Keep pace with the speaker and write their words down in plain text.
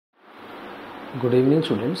Good evening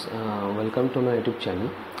students, welcome to my YouTube channel.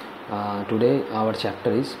 Today our chapter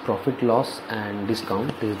is profit, loss and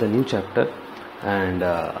discount. This is the new chapter, and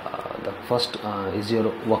the first is your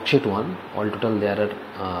worksheet 1. All total there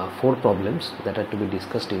are 4 problems that are to be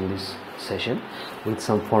discussed in this session with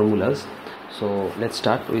some formulas. So let's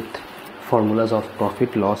start with formulas of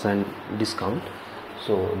profit, loss and discount.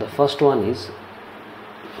 So the first one is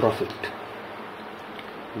profit.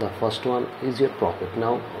 The first one is your profit.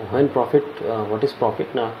 Now when profit, what is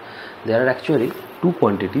profit? Now there are actually two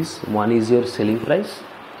quantities. One is your selling price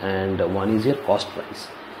and one is your cost price.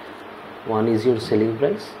 One is your selling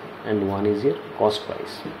price and one is your cost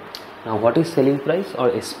price. Now what is selling price or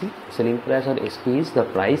SP? Selling price or SP is the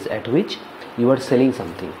price at which you are selling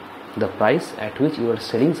something. The price at which you are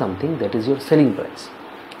selling something, that is your selling price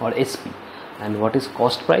or SP. And what is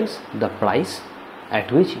cost price? The price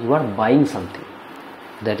at which you are buying something,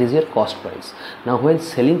 that is your cost price. Now when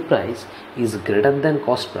selling price is greater than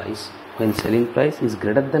cost price,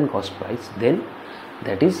 then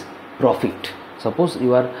that is profit. Suppose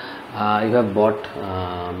you have bought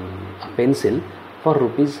a pencil for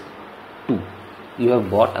rupees 2. You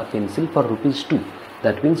have bought a pencil for rupees 2.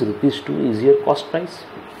 That means rupees 2 is your cost price,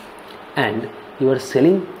 and you are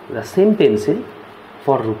selling the same pencil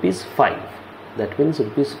for rupees 5. That means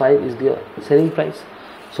rupees 5 is the selling price.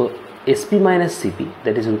 So SP minus CP,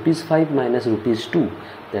 that is rupees 5 minus rupees 2,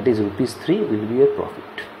 that is rupees 3, will be your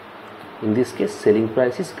profit. In this case, selling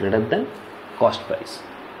price is greater than cost price,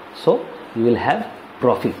 so you will have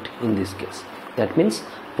profit in this case. That means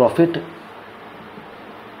profit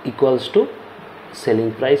equals to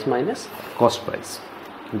selling price minus cost price.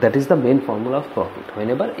 That is the main formula of profit.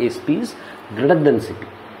 Whenever SP is greater than CP,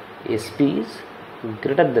 SP is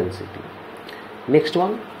greater than CP. Next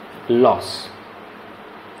one, loss.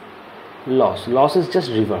 Loss is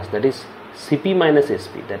just reverse, that is CP minus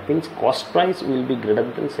SP. That means cost price will be greater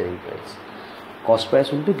than selling price. Cost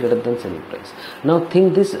price will be greater than selling price. Now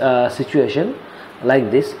think this situation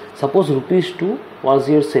like this. Suppose rupees 2 was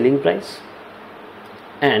your selling price,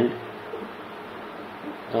 and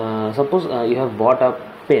suppose you have bought a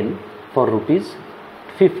pen for rupees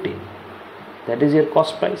 15. That is your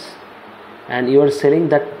cost price, and you are selling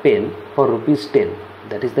that pen for rupees 10.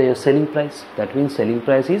 That is your selling price. That means selling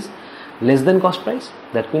price is less than cost price.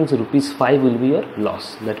 That means rupees 5 will be your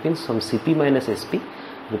loss. That means from CP minus SP,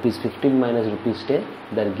 rupees 15 minus rupees 10,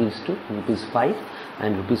 that gives to rupees 5,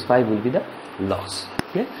 and rupees 5 will be the loss.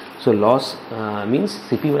 Okay, so loss means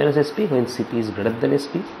CP minus SP when CP is greater than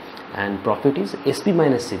SP, and profit is SP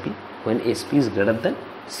minus CP when SP is greater than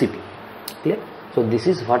CP. Clear? So this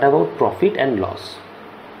is what about profit and loss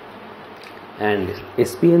and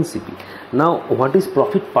SP and CP. Now what is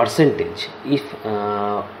profit percentage? If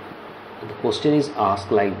the question is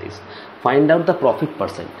asked like this: find out the profit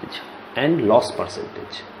percentage and loss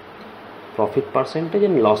percentage. Profit percentage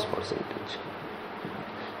and loss percentage.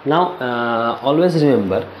 Now always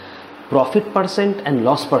remember, profit percent and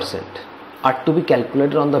loss percent are to be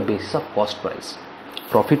calculated on the basis of cost price.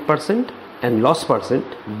 Profit percent and loss percent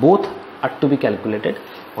both are to be calculated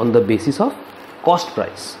on the basis of cost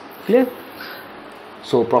price. Clear?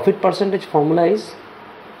 So profit percentage formula is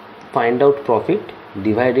find out profit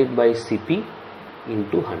divided by CP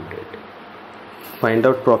into 100. Find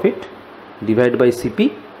out profit divided by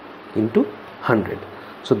CP into 100.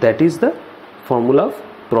 So that is the formula of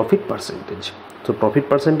profit percentage. So profit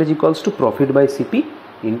percentage equals to profit by CP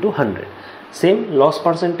into 100. Same loss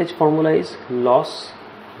percentage formula is loss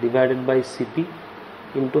divided by CP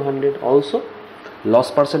into 100. Also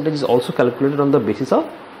loss percentage is also calculated on the basis of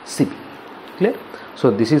CP. Clear? So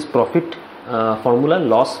this is profit formula,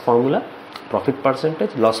 loss formula, profit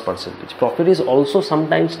percentage, loss percentage. Profit is also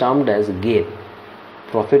sometimes termed as gain.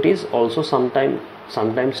 Profit is also sometimes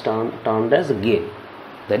termed as gain.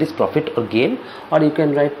 That is profit or gain, or you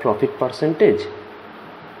can write profit percentage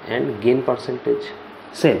and gain percentage.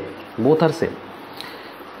 Same, both are same.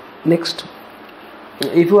 Next,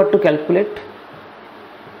 if you are to calculate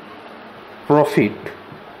profit,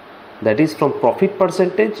 that is from profit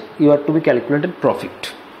percentage you are to be calculated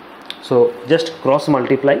profit. So just cross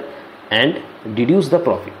multiply and deduce the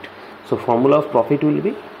profit. So formula of profit will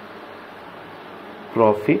be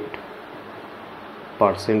profit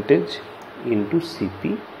percentage into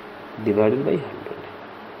CP divided by 100.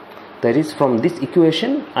 That is, from this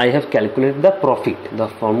equation I have calculated the profit, the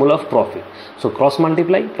formula of profit. So cross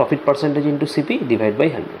multiply profit percentage into CP divided by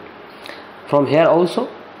 100. From here also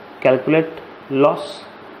calculate loss.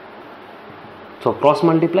 So cross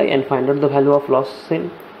multiply and find out the value of loss.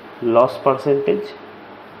 Same, loss percentage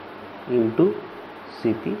into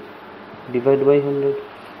CP divided by 100.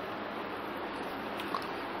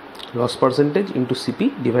 loss percentage into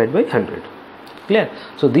CP divided by 100. Clear?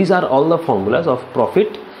 So these are all the formulas of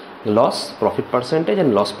profit, loss, profit percentage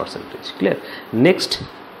and loss percentage. Clear? Next,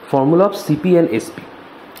 formula of CP and SP.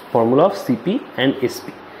 Formula of CP and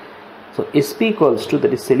SP. So SP equals to,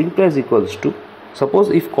 that is selling price equals to, suppose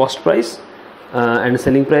if cost price and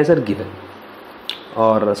selling price are given,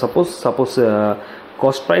 or suppose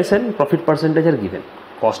cost price and profit percentage are given.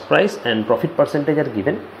 Cost price and profit percentage are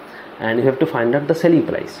given, and you have to find out the selling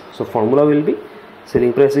price. So formula will be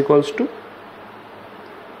selling price equals to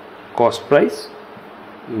cost price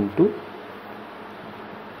into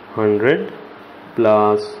 100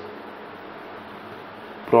 plus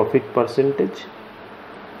profit percentage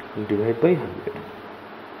divided by 100.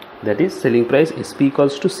 That is selling price SP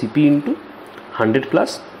equals to CP into 100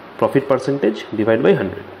 plus profit percentage divided by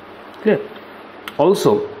 100. Clear?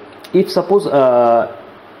 Also, if suppose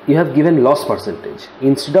you have given loss percentage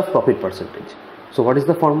instead of profit percentage, so what is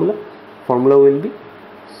the formula? Formula will be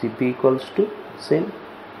CP equals to same,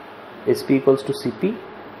 SP equals to CP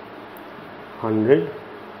 100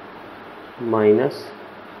 minus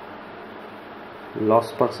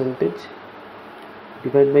loss percentage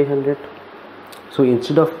divided by 100. So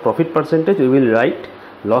instead of profit percentage we will write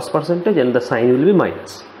loss percentage and the sign will be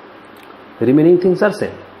minus. The remaining things are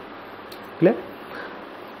same. Clear?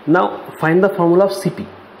 Now find the formula of CP.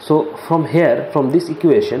 So from here, from this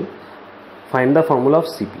equation, find the formula of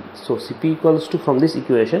CP. So CP equals to, from this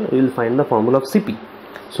equation we will find the formula of CP.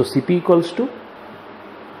 So CP equals to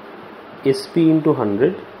SP into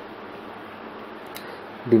 100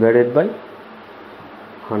 divided by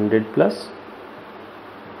 100 plus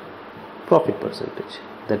profit percentage.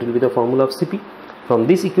 That will be the formula of CP. From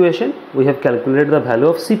this equation we have calculated the value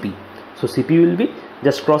of CP. So CP will be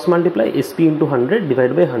just cross multiply SP into 100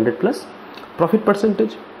 divided by 100 plus profit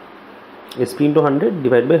percentage. SP into 100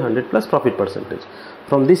 divided by 100 plus profit percentage.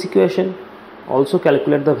 From this equation also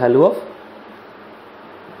calculate the value of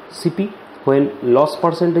CP when loss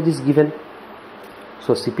percentage is given.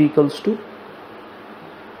 So CP equals to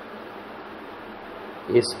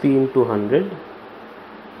SP into 100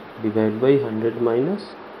 divided by 100 minus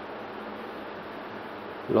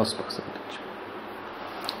loss percentage.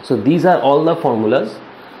 So these are all the formulas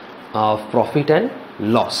of profit and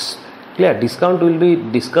loss. Clear? Discount will be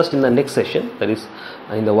discussed in the next session, that is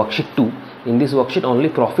in the worksheet 2. In this worksheet only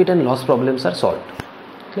profit and loss problems are solved.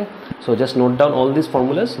 Clear? So just note down all these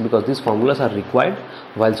formulas because these formulas are required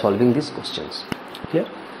while solving these questions. Clear?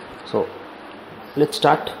 So let's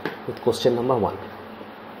start with question number 1.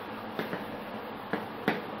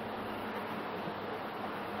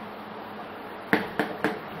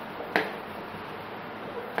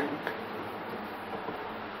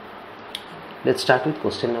 Let's start with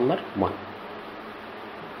question number 1.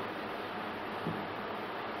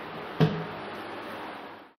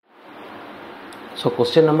 So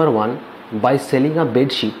question number 1, by selling a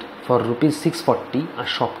bed sheet for rupees 640, a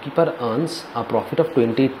shopkeeper earns a profit of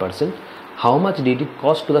 28%. How much did it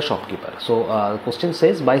cost to the shopkeeper? So the question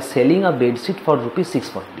says by selling a bed sheet for rupees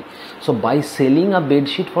 640. So by selling a bed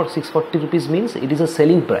sheet for 640 rupees means it is a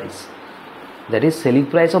selling price. That is selling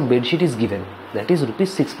price of bed sheet is given, that is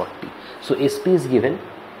rupees 640. So SP is given,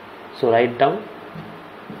 so write down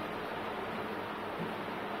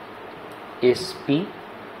SP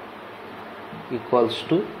equals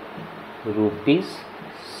to rupees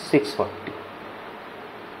 640.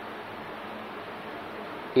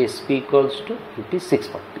 SP equals to rupees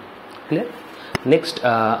 640. Clear? Next,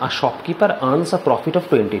 a shopkeeper earns a profit of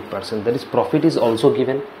 28%. That is profit is also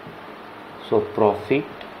given. So profit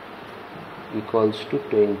equals to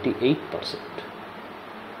 28%.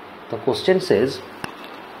 The question says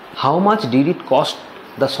how much did it cost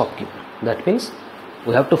the shopkeeper? That means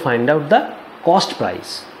we have to find out the cost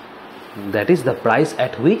price, that is the price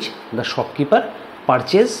at which the shopkeeper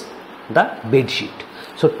purchased the bed sheet.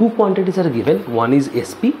 So two quantities are given, one is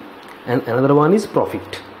SP and another one is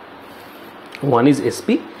profit. One is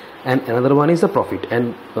SP and another one is the profit,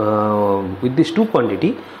 and with this two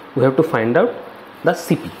quantity we have to find out the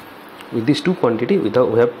CP. With these two quantity we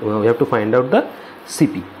have to find out the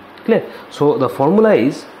CP. Clear? So the formula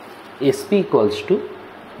is SP equals to,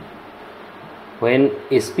 when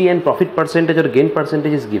SP and profit percentage or gain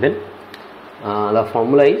percentage is given, the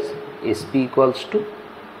formula is SP equals to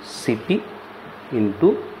CP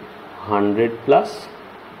into 100 plus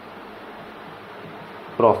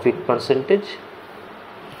profit percentage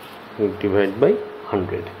divided by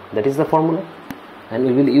 100. That is the formula, and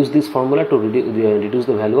we will use this formula to reduce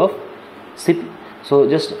the value of CP. So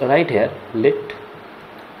just write here, let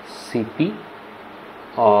CP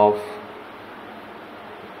of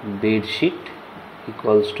bed sheet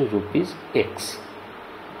equals to rupees X.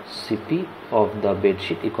 CP of the bed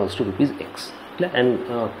sheet equals to rupees X, and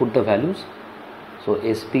put the values. So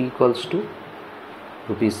SP equals to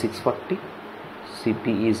rupees 640,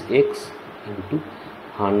 CP is X into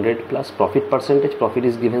 100 plus profit percentage. Profit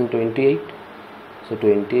is given 28, so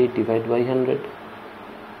 28 divided by 100.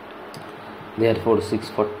 Therefore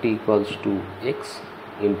 640 equals to X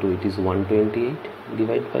into, it is 128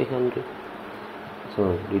 divided by 100.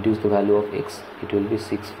 So reduce the value of X, it will be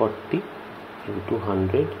 640 into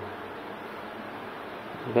 100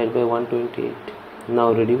 divided by 128.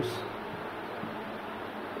 Now reduce.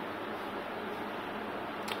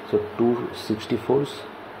 So 2 64s,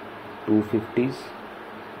 2 50s,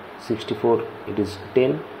 64, it is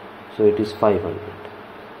 10, so it is 500.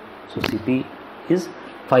 So CP is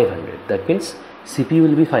 500. That means CP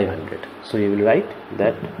will be 500. So you will write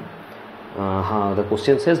that the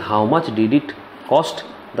question says how much did it cost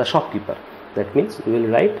the shopkeeper. That means you will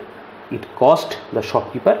write it cost the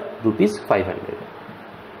shopkeeper rupees 500.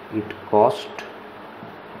 It cost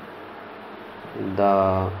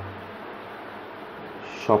the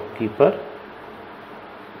shopkeeper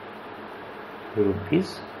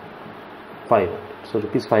rupees 500. So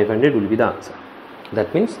rupees 500 will be the answer.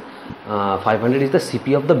 That means 500 is the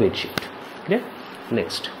CP of the bed sheet. Okay.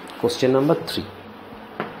 Next, question number 3.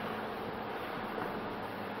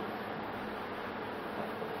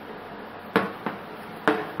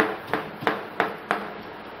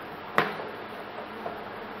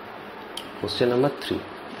 Question number 3.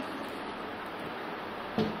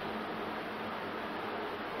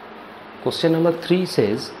 Question number 3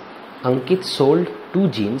 says Ankit sold 2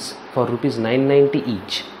 jeans for rupees 990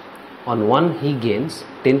 each. On one he gains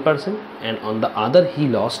 10% and on the other he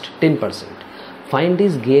lost 10%. Find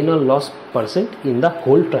his gain or loss percent in the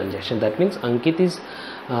whole transaction. That means Ankit is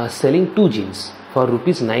selling 2 jeans for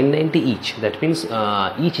rupees 990 each. That means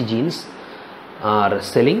each jeans are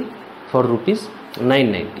selling for rupees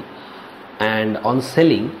 990, and on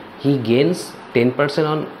selling he gains 10%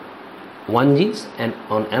 on one jeans, and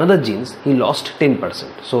on another jeans he lost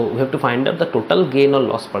 10%. So we have to find out the total gain or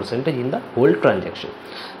loss percentage in the whole transaction.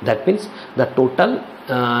 That means the total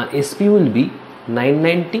SP will be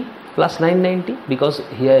 990 plus 990, because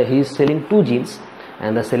here he is selling 2 jeans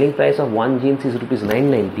and the selling price of one jeans is rupees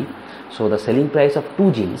 990. So the selling price of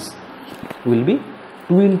 2 jeans will be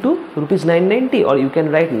 2 into rupees 990, or you can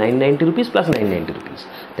write 990 rupees plus 990 rupees.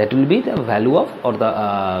 That will be the value of, or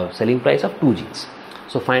the selling price of 2 jeans.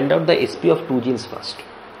 So find out the SP of 2 jeans first.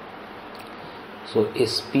 So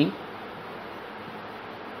SP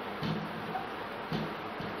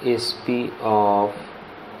of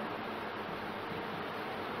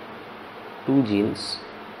 2 jeans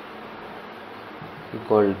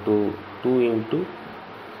equal to 2 into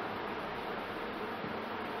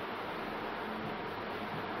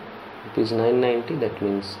rupees 990. That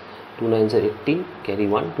means 2 9s are 18, carry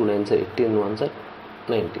 1, 2 9s are 18 and 1s are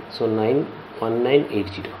 90. So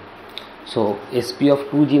 1980. So SP of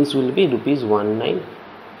 2 jeans will be rupees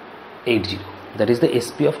 1980. That is the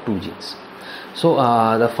SP of 2 jeans. So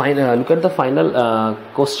the final look at the final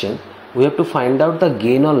question. We have to find out the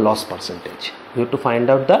gain or loss percentage. We have to find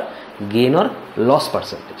out the gain or loss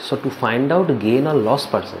percentage. So to find out gain or loss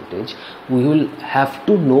percentage, we will have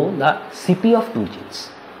to know the CP of 2 jeans,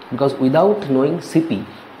 because without knowing CP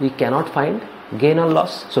we cannot find gain or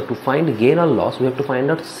loss. So to find gain or loss, we have to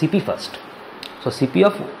find out CP first. So CP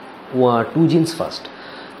of 2 jeans first.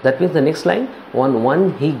 That means the next line, on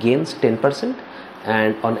one he gains 10%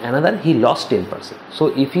 and on another he lost 10%. So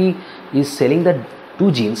if he is selling the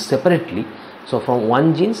 2 jeans separately, so from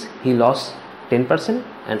one jeans he lost 10%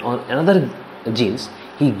 and on another jeans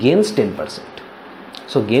he gains 10%.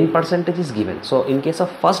 So gain percentage is given. So in case of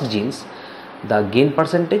first jeans, the gain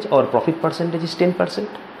percentage or profit percentage is 10%.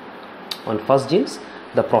 On first jeans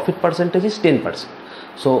the profit percentage is 10%.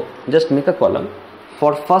 So just make a column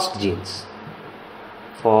for first jeans.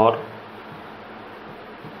 For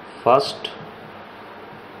first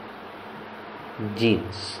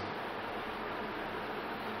jeans.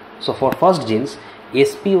 So for first jeans,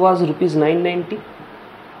 SP was rupees 990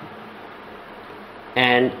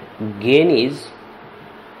 and gain is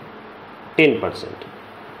 10%.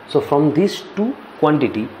 So from these two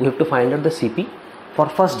quantity we have to find out the CP for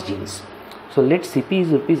first jeans. So let CP is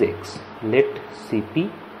rupees X. Let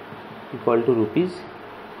CP equal to rupees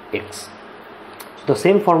X. So the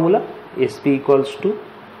same formula, SP equals to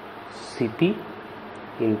CP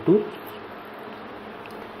into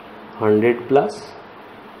 100 plus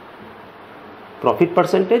profit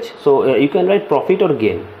percentage. So you can write profit or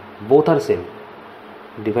gain, both are same,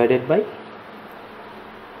 divided by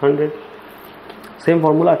 100. Same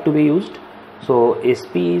formula to be used. So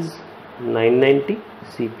SP is 990,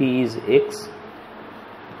 CP is X,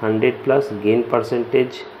 100 plus gain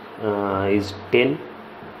percentage is 10,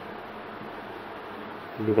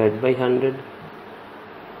 divide by 100,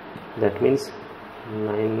 that means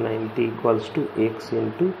 990 equals to X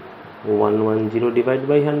into 110 divided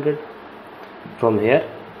by 100. From here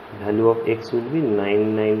value of X will be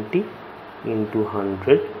 990 into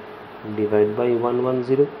 100 divided by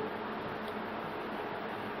 110,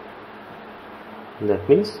 that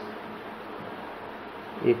means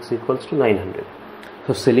X equals to 900.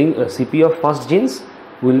 So selling CP of first jeans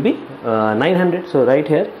will be 900. So right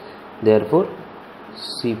here, therefore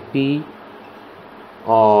CP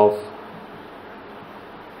of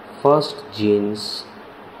first jeans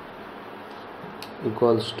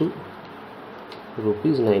equals to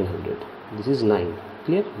rupees 900. This is 9,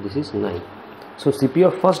 clear? This is 9. So CP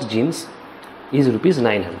of first jeans is rupees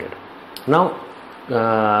 900. Now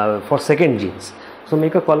for second jeans, so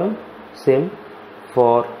make a column same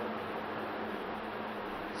for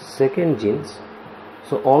second jeans.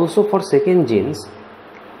 So also for second jeans,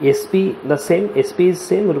 SP the same, SP is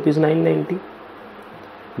same, rupees 990,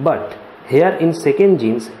 but here in second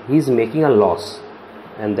jeans he is making a loss,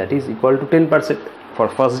 and that is equal to 10%. For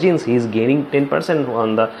first jeans he is gaining 10%,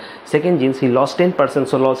 on the second jeans he lost 10%,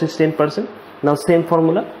 so loss is 10%. Now same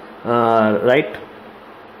formula, right,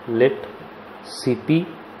 let CP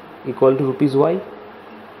equal to rupees Y,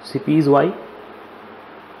 CP is Y,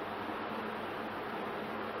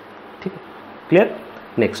 clear?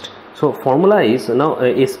 Next, so formula is now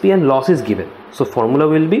SP and loss is given, so formula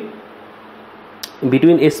will be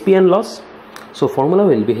between SP and loss. So formula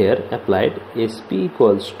will be here applied, SP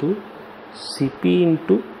equals to CP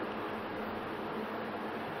into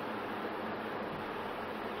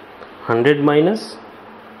 100 minus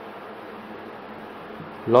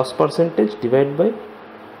loss percentage divided by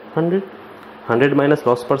 100, 100 minus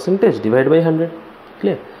loss percentage divided by 100,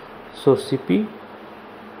 clear? So CP,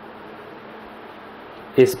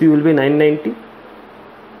 SP will be 990,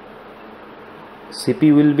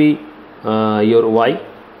 CP will be your Y,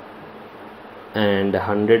 and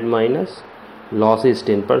 100 minus loss is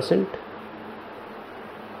 10%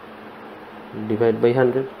 divided by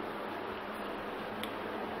 100.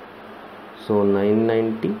 So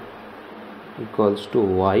 990 equals to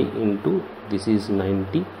Y into, this is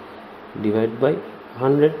 90 divided by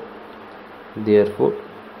 100, therefore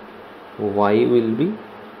Y will be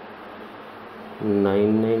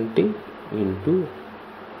 990 into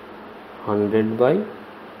 100 by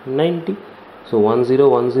 90. So 10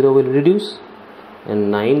 will reduce, and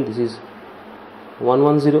 9, this is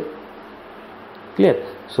 110, clear?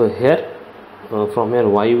 So here from here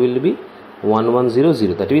Y will be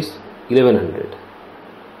 1100, that is 1100,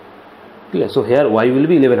 clear? So here Y will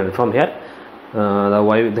be 1100. From here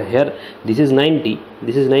here this is 90,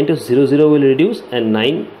 this is 90, so 00 will reduce, and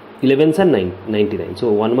 9 11s and 99,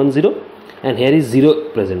 so 110, and here is 0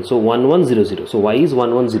 present, so 1100, so Y is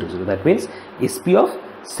 1100. That means SP of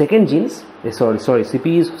second jeans,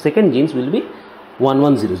 CP is second jeans will be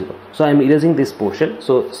 1100. So I am erasing this portion,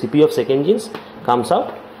 so CP of second jeans comes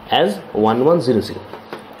out as 1100,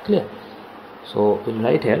 clear? So we'll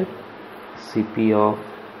write here CP of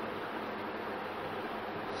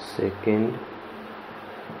second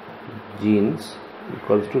jeans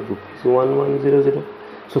equals to rupees 1100.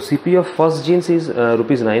 So CP of first jeans is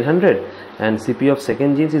rupees 900, and CP of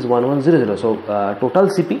second jeans is 1100. So total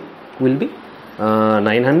CP will be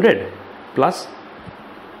 900 plus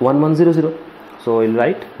 1100. So we'll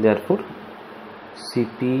write therefore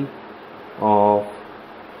CP of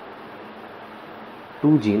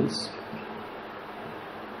two jeans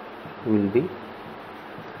will be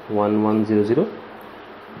 1100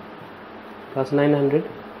 plus 900,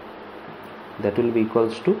 that will be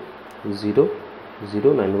equals to 0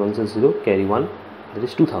 0 9 1 0, carry 1, that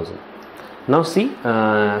is 2000. Now see,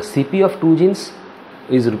 CP of two jeans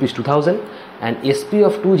is rupees 2000 and SP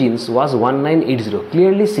of two jeans was 1980.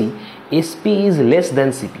 Clearly see, SP is less than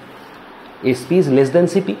CP. SP is less than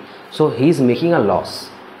CP, so he is making a loss.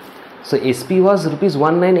 So SP was rupees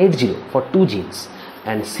 1980 for two jeans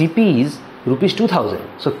and CP is rupees 2000.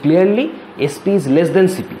 So clearly SP is less than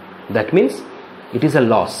CP. That means it is a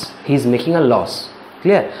loss. He is making a loss.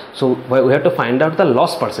 Clear? So we have to find out the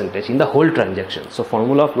loss percentage in the whole transaction. So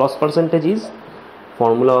formula of loss percentage is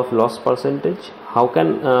how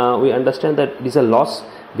can we understand that it is a loss?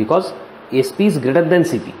 Because SP is greater than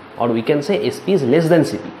CP, or we can say SP is less than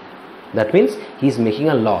CP. That means he is making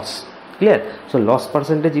a loss. Clear? So loss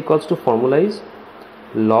percentage equals to, formula is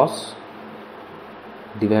loss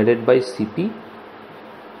divided by CP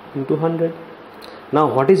into 100.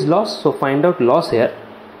 Now what is loss? So find out loss here.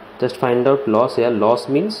 Just find out loss here. Loss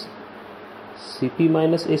means CP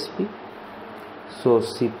minus SP. So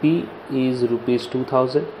CP is rupees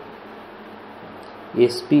 2000,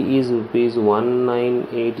 SP is rupees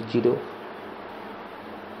 1980.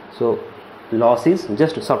 So loss is,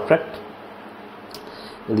 just subtract,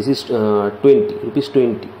 this is 20 rupees,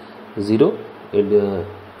 20, 0, 0,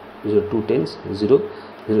 2 tens, 0,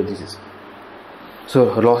 0, this is, so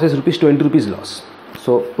loss is rupees 20 rupees loss.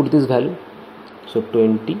 So put this value, so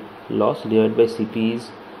 20 loss divided by CP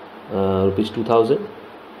is rupees 2000,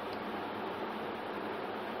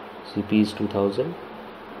 CP is 2000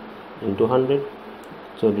 into 100,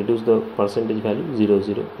 so reduce the percentage value, 0,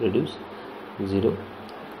 0, reduce 0,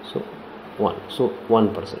 so 1, so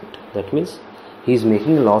 1%. That means he is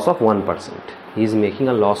making a loss of 1%. He is making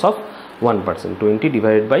a loss of 1%. 20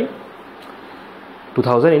 divided by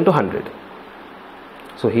 2000 into 100.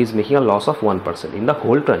 So he is making a loss of 1% in the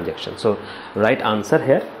whole transaction. So right answer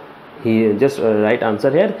here, right answer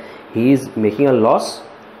here, he is making a loss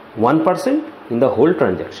 1% in the whole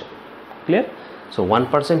transaction. Clear? So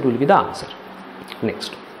 1% will be the answer.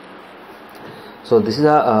 Next. So this is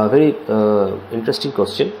a very interesting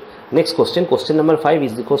question. Next question, question number 5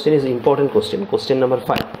 is the question is important question. Question number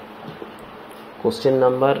 5. Question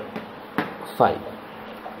number 5.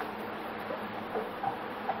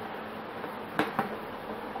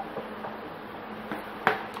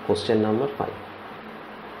 Question number 5.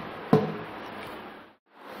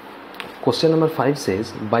 Question number 5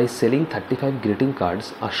 says, by selling 35 greeting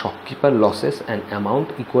cards, a shopkeeper losses an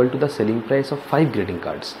amount equal to the selling price of 5 greeting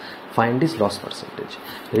cards. Find his loss percentage.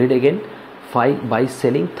 Read again. By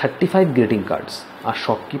selling 35 greeting cards, a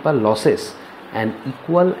shopkeeper losses an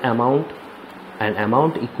amount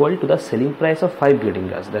equal to the selling price of 5 greeting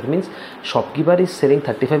cards. That means shopkeeper is selling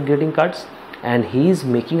 35 greeting cards and he is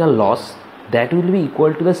making a loss that will be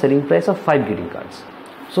equal to the selling price of 5 greeting cards.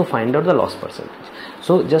 So find out the loss percentage.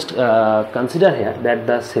 So just consider here that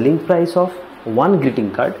the selling price of one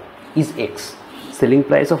greeting card is X. Selling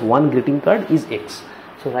price of one greeting card is X.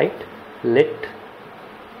 So write, let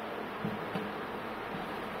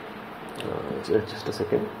just a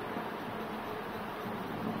second.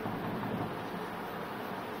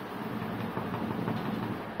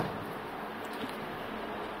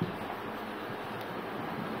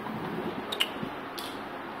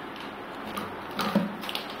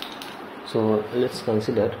 So let's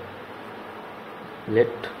consider, let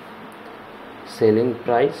selling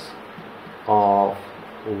price of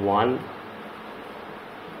one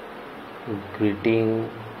greeting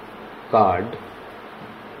card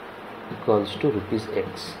equals to rupees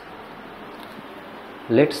X.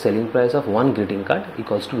 Let selling price of one greeting card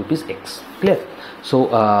equals to rupees X. Clear? So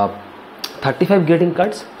 35 greeting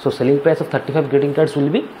cards, so selling price of 35 greeting cards will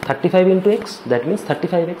be 35 into X, that means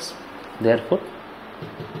 35X. Therefore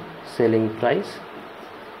selling price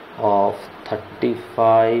of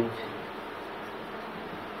 35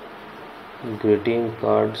 greeting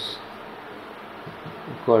cards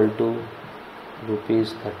equal to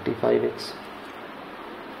rupees 35X.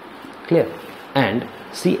 Clear? And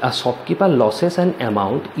see, a shopkeeper losses an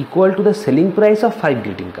amount equal to the selling price of 5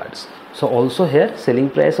 greeting cards. So also here selling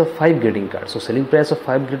price of 5 greeting cards. So selling price of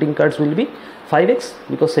 5 greeting cards will be 5X,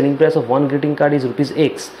 because selling price of one greeting card is rupees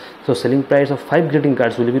X. So selling price of 5 greeting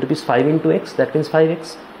cards will be rupees 5 into X, that means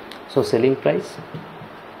 5X. So selling price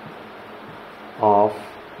of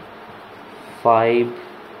 5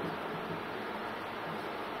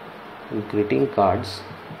 greeting cards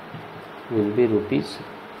will be rupees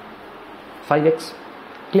 5X.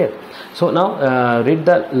 Clear? So now read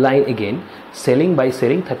the line again. By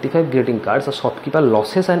selling 35 greeting cards, a shopkeeper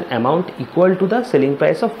losses an amount equal to the selling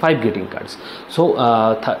price of 5 greeting cards. So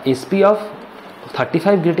SP of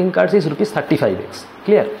 35 greeting cards is rupees 35X.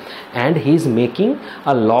 Clear? And he is making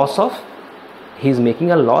a loss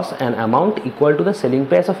an amount equal to the selling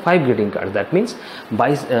price of 5 greeting cards. That means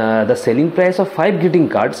by the selling price of 5 greeting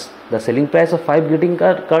cards, the selling price of 5 greeting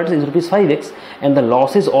cards is rupees 5X, and the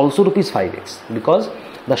loss is also rupees 5X, because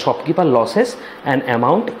the shopkeeper losses an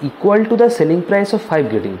amount equal to the selling price of 5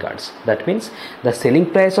 greeting cards. That means the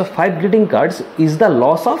selling price of 5 greeting cards is the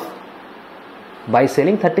loss of, by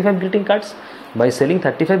selling 35 greeting cards. By selling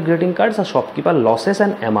 35 greeting cards, a shopkeeper losses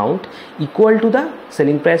an amount equal to the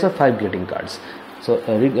selling price of 5 greeting cards. So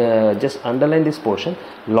just underline this portion,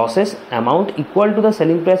 losses amount equal to the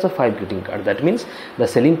selling price of 5 greeting cards. That means the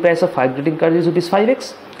selling price of 5 greeting cards is rupees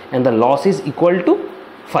 5X and the loss is equal to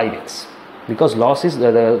 5X, because loss is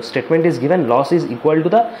the statement is given, loss is equal to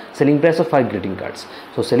the selling price of 5 greeting cards.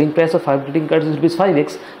 So selling price of 5 greeting cards is rupees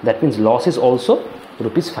 5X, that means loss is also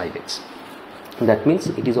rupees 5X. That means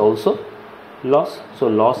it is also loss. So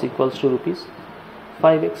loss equals to rupees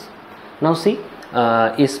 5X. Now see,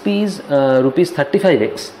 SP is rupees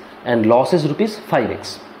 35x and loss is rupees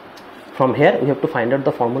 5x. From here we have to find out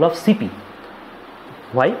the formula of CP.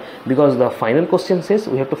 Why? Because the final question says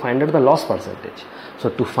we have to find out the loss percentage. So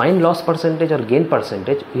to find loss percentage or gain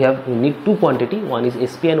percentage, we need two quantity, one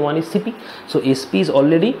is SP and one is CP. So SP is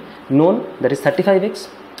already known, that is 35x,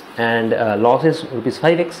 and loss is rupees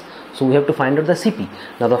 5x. So we have to find out the CP.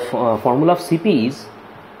 Now the formula of CP is,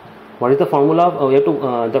 what is the formula of, we have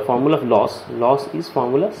to the formula of loss. Loss is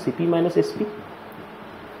formula CP minus SP.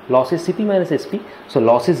 Loss is CP minus SP. So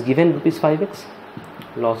loss is given rupees 5x.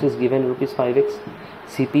 Loss is given rupees 5x.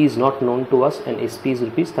 CP is not known to us and SP is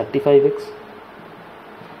rupees 35x.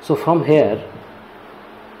 So from here,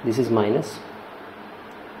 this is minus.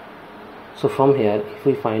 So from here, if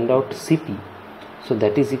we find out CP, so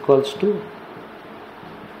that is equals to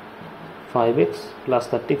 5x plus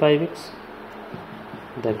 35x.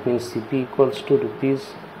 That means CP equals to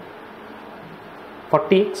rupees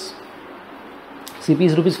 40x. CP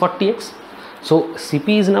is rupees 40x. So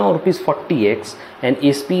CP is now rupees 40x and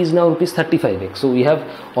SP is now rupees 35x. So we have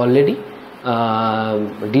already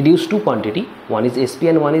deduced two quantity, one is SP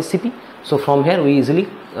and one is CP. So from here we easily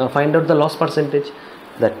find out the loss percentage.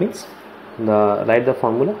 That means write the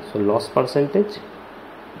formula. So loss percentage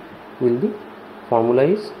will be, formula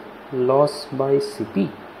is loss by CP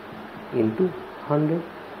into 100.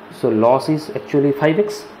 So loss is actually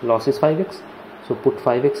 5x, loss is 5x. So put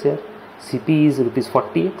 5x here. CP is rupees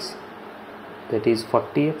 40x, that is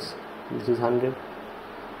 40x, this is 100.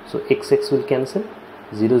 So x will cancel,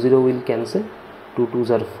 0 will cancel, 2 2s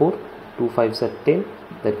are 4, 2 5s are 10,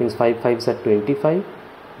 that means 5 5s are 25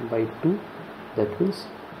 by 2, that means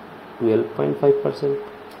 12.5%.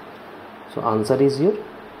 So answer is your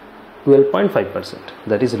 12.5%.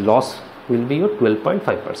 That is loss will be your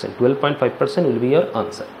 12.5%. 12.5% will be your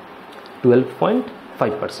answer.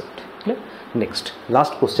 12.5%. Next,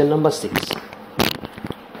 last question number 6.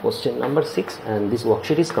 Question number 6, and this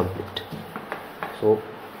worksheet is complete. So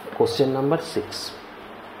question number 6.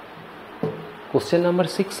 Question number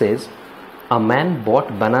 6 says, a man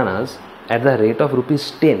bought bananas at the rate of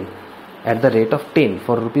rupees 10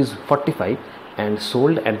 for rupees 45 and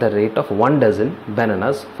sold at the rate of 1 dozen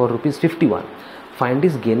bananas for rupees 51. Find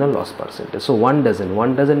his gain or loss percentage. So 1 dozen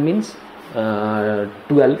means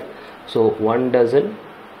 12. So 1 dozen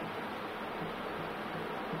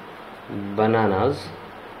bananas,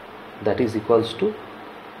 that is equals to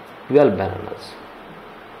 12 bananas.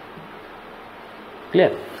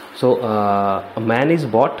 Clear? So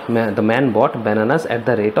the man bought bananas at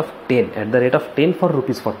the rate of 10 for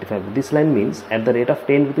rupees 45. This line means at the rate of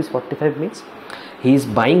 10 rupees 45 means he is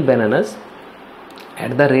buying bananas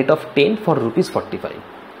at the rate of 10 for rupees 45.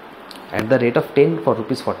 At the rate of 10 for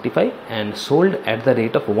rupees 45 and sold at the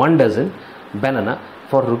rate of 1 dozen banana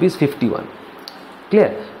for rupees 51.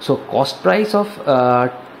 Clear? So cost price of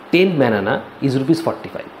 10 banana is rupees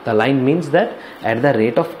 45. The line means that at the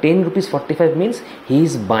rate of 10 rupees 45 means he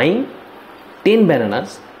is buying 10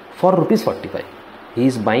 bananas for rupees 45. He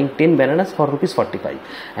is buying 10 bananas for rupees 45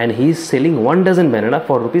 and he is selling 1 dozen banana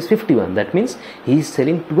for rupees 51. That means he is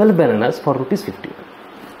selling 12 bananas for rupees 51.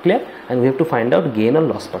 Clear? And we have to find out gain or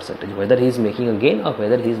loss percentage, whether he is making a gain or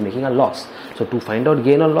whether he is making a loss. So to find out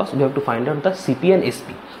gain or loss, we have to find out the CP and SP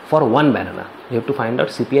for 1 banana. We have to find out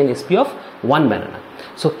CP and SP of 1 banana.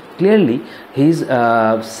 So clearly he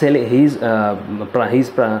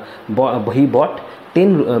bought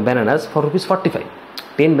 10 bananas for rupees 45.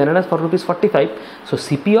 10 bananas for rupees 45. So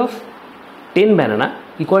CP of 10 banana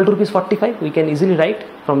equal to rupees 45. We can easily write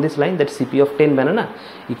from this line that CP of 10 banana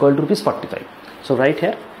equal to rupees 45. So write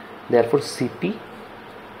here, therefore CP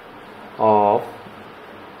of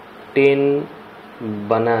 10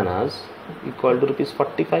 bananas equal to rupees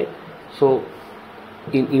 45. So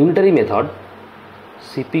in unitary method,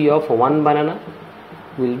 CP of 1 banana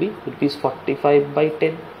will be rupees 45 by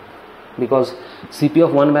 10, because CP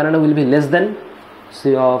of 1 banana will be less than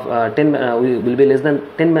CP of 10 will be less than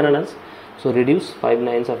 10 bananas. So reduce, 5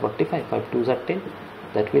 9s are 45, 5 2s are 10.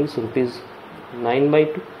 That means rupees 9 by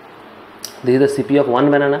 2. This is the CP of 1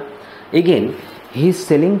 banana. Again, he is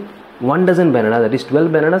selling 1 dozen banana, that is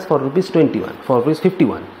 12 bananas for rupees 21, for rupees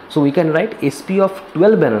 51. So we can write SP of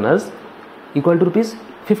 12 bananas equal to rupees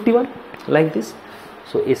 51 like this.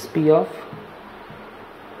 So SP of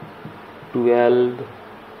 12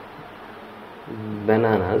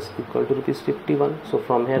 bananas equal to rupees 51. So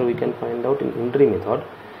from here we can find out in unitary method,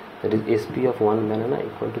 that is SP of 1 banana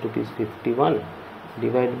equal to rupees 51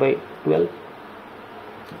 divided by 12.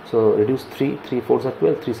 So reduce 3 4s are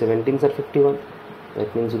 12, 3 17s are 51.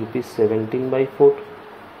 That means rupees 17 by 4.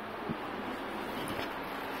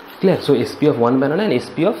 Clear? So SP of 1 banana and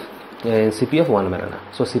SP of CP of 1 banana.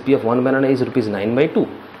 So CP of 1 banana is rupees 9/2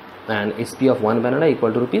 and SP of 1 banana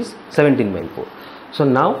equal to rupees 17/4. So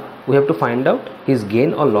now we have to find out his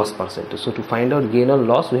gain or loss percentage. So to find out gain or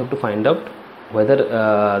loss, we have to find out whether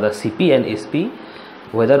the CP and SP,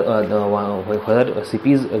 whether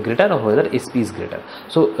CP is greater or whether SP is greater.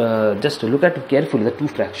 So just look at it carefully, the two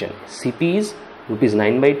fraction. CP is rupees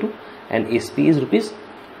 9/2 and SP is rupees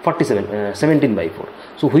 17/4.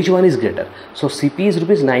 So which one is greater? So CP is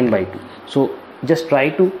rupees 9/2. So just try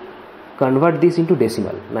to convert this into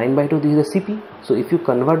decimal. 9/2, this is the CP. So if you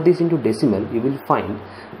convert this into decimal, you will find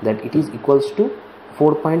that it is equals to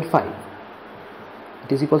 4.5.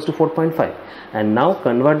 It is equals to 4.5. And now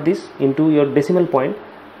convert this into your decimal point,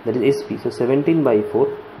 that is SP. So 17/4.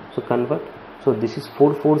 So convert. So this is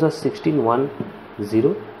 4 4s are 16, 1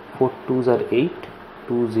 0, 4 2s are 8,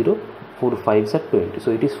 2 0, 4 5s are 20.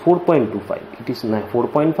 So it is 4.25. It is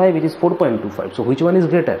 4.5. It is 4.25. So which one is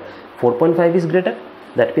greater? 4.5 is greater.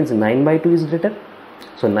 That means 9/2 is greater.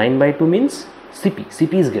 So 9/2 means CP.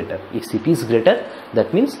 CP is greater. If CP is greater,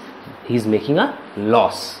 that means he is making a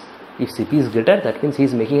loss. If CP is greater, that means he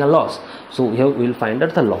is making a loss. So we will find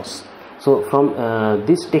out the loss. So from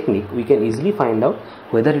this technique, we can easily find out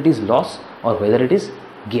whether it is loss or whether it is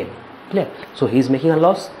gain. Clear? So he is making a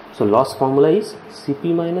loss. So loss formula is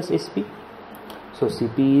CP minus SP. So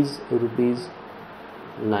CP is rupees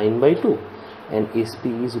 9/2 and SP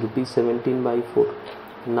is rupees 17/4.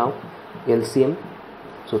 Now LCM.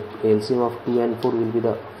 So LCM of 2 and 4 will be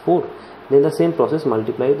the 4. Then the same process,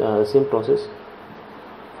 multiply same process.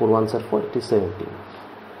 4 1s are 4. It is 17.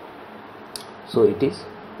 So it is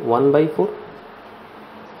 1/4.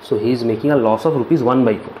 So he is making a loss of rupees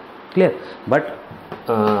 1/4. Clear? But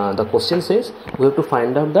the question says we have to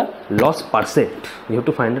find out the loss percent. We have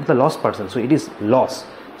to find out the loss percent. So it is loss.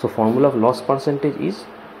 So formula of loss percentage is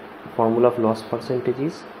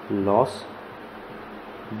loss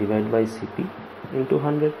divided by CP into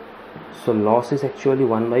 100. So loss is actually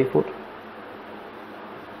 1/4.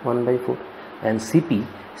 And CP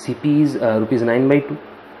is rupees 9/2.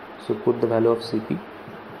 So put the value of CP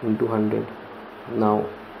into 100. Now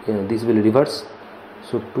this will reverse.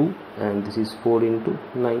 So 2 and this is 4 into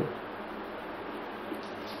 9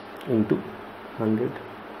 into 100.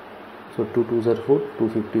 So 2 2s are 4, 2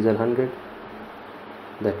 50s are 100.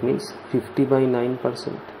 That means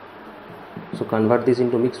 50/9%. So convert this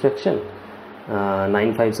into mixed fraction.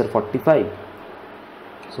 9 5s are 45.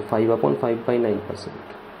 So 5/5/9%.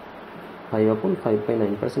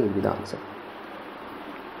 5/5/9% will be the answer.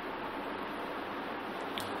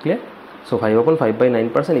 Clear? So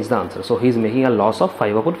 5/5/9% is the answer. So he is making a loss of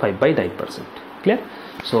 5/5/9%. Clear?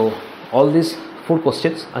 So all these 4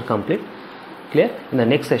 questions are complete. Clear? In the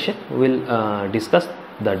next session we will discuss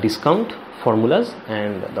the discount formulas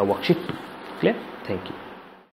and the worksheet 2. Clear? Thank you.